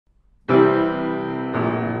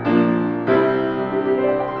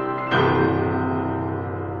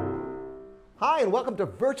Hi, and welcome to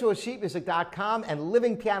virtualsheetmusic.com and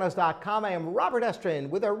livingpianos.com. I am Robert Estrin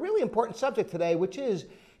with a really important subject today, which is,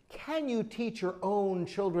 can you teach your own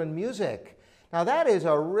children music? Now, that is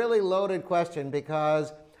a really loaded question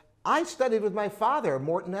because I studied with my father,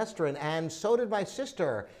 Morton Estrin, and so did my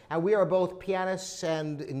sister, and we are both pianists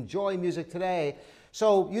and enjoy music today.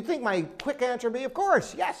 So you'd think my quick answer would be, of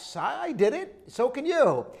course, yes, I did it, so can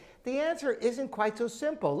you. The answer isn't quite so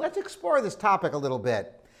simple. Let's explore this topic a little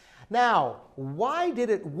bit. Now, why did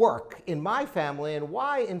it work in my family, and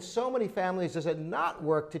why in so many families does it not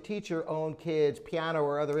work to teach your own kids piano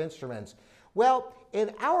or other instruments? Well,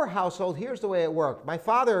 in our household, here's the way it worked. My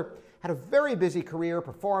father had a very busy career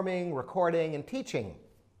performing, recording, and teaching.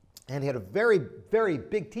 And he had a very, very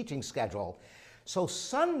big teaching schedule. So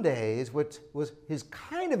Sundays, which was his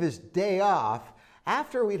day off,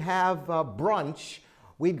 after we'd have brunch,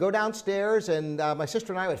 we'd go downstairs and my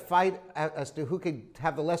sister and I would fight as to who could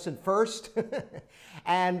have the lesson first.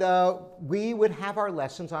 And we would have our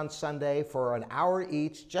lessons on Sunday for an hour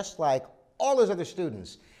each, just like all those other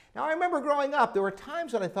students. Now, I remember growing up, there were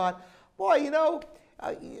times when I thought, boy, you know,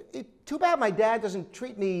 too bad my dad doesn't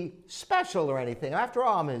treat me special or anything. After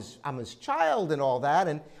all, I'm his child and all that,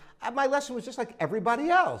 and my lesson was just like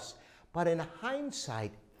everybody else. But in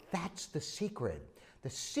hindsight, that's the secret. The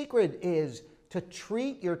secret is to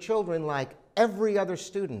treat your children like every other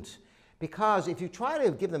student. Because if you try to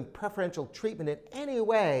give them preferential treatment in any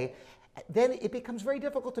way, then it becomes very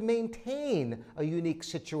difficult to maintain a unique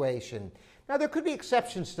situation. Now, there could be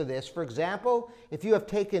exceptions to this. For example, if you have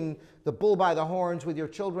taken the bull by the horns with your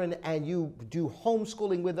children and you do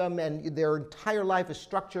homeschooling with them and their entire life is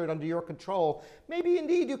structured under your control, maybe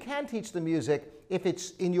indeed you can teach the music if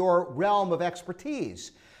it's in your realm of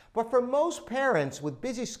expertise. But for most parents with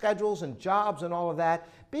busy schedules and jobs and all of that,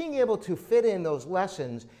 being able to fit in those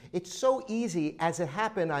lessons, it's so easy. As it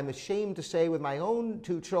happened, I'm ashamed to say, with my own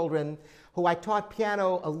two children, who I taught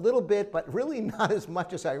piano a little bit, but really not as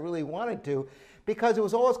much as I really wanted to, because it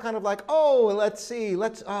was always kind of like, oh, let's see,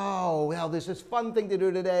 oh, well, there's this fun thing to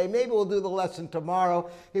do today. Maybe we'll do the lesson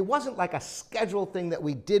tomorrow. It wasn't like a scheduled thing that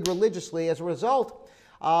we did religiously. As a result,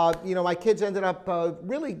 my kids ended up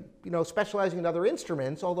really, specializing in other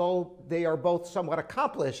instruments, although they are both somewhat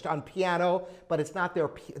accomplished on piano, but it's not their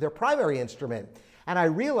primary instrument. And I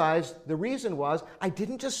realized the reason was I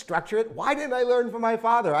didn't just structure it. Why didn't I learn from my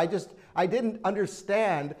father? I didn't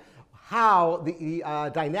understand how the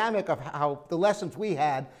dynamic of how the lessons we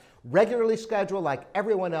had, regularly scheduled like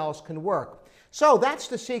everyone else, can work. So that's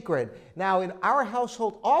the secret. Now, in our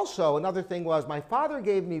household also, another thing was my father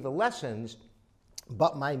gave me the lessons,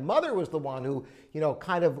 but my mother was the one who,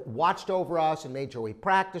 kind of watched over us and made sure we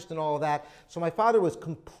practiced and all of that. So my father was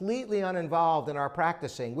completely uninvolved in our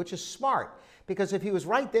practicing, which is smart, because if he was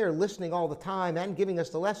right there listening all the time and giving us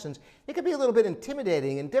the lessons, it could be a little bit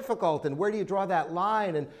intimidating and difficult. And where do you draw that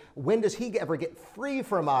line? And when does he ever get free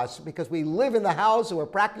from us? Because we live in the house and we're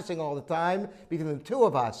practicing all the time between the two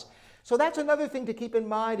of us. So that's another thing to keep in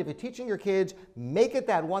mind. If you're teaching your kids, make it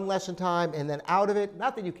that one lesson time and then out of it.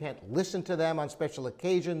 Not that you can't listen to them on special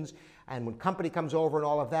occasions and when company comes over and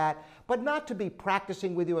all of that, but not to be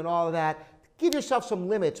practicing with you and all of that. Give yourself some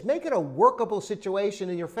limits. Make it a workable situation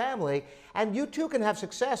in your family, and you too can have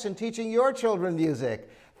success in teaching your children music.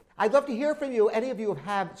 I'd love to hear from you. Any of you have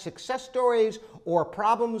had success stories or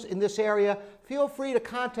problems in this area, feel free to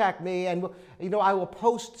contact me, and I will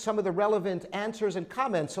post some of the relevant answers and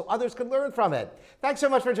comments so others can learn from it. Thanks so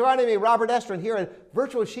much for joining me, Robert Estrin, here at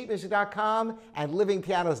virtualsheetmusic.com and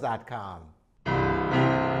livingpianos.com.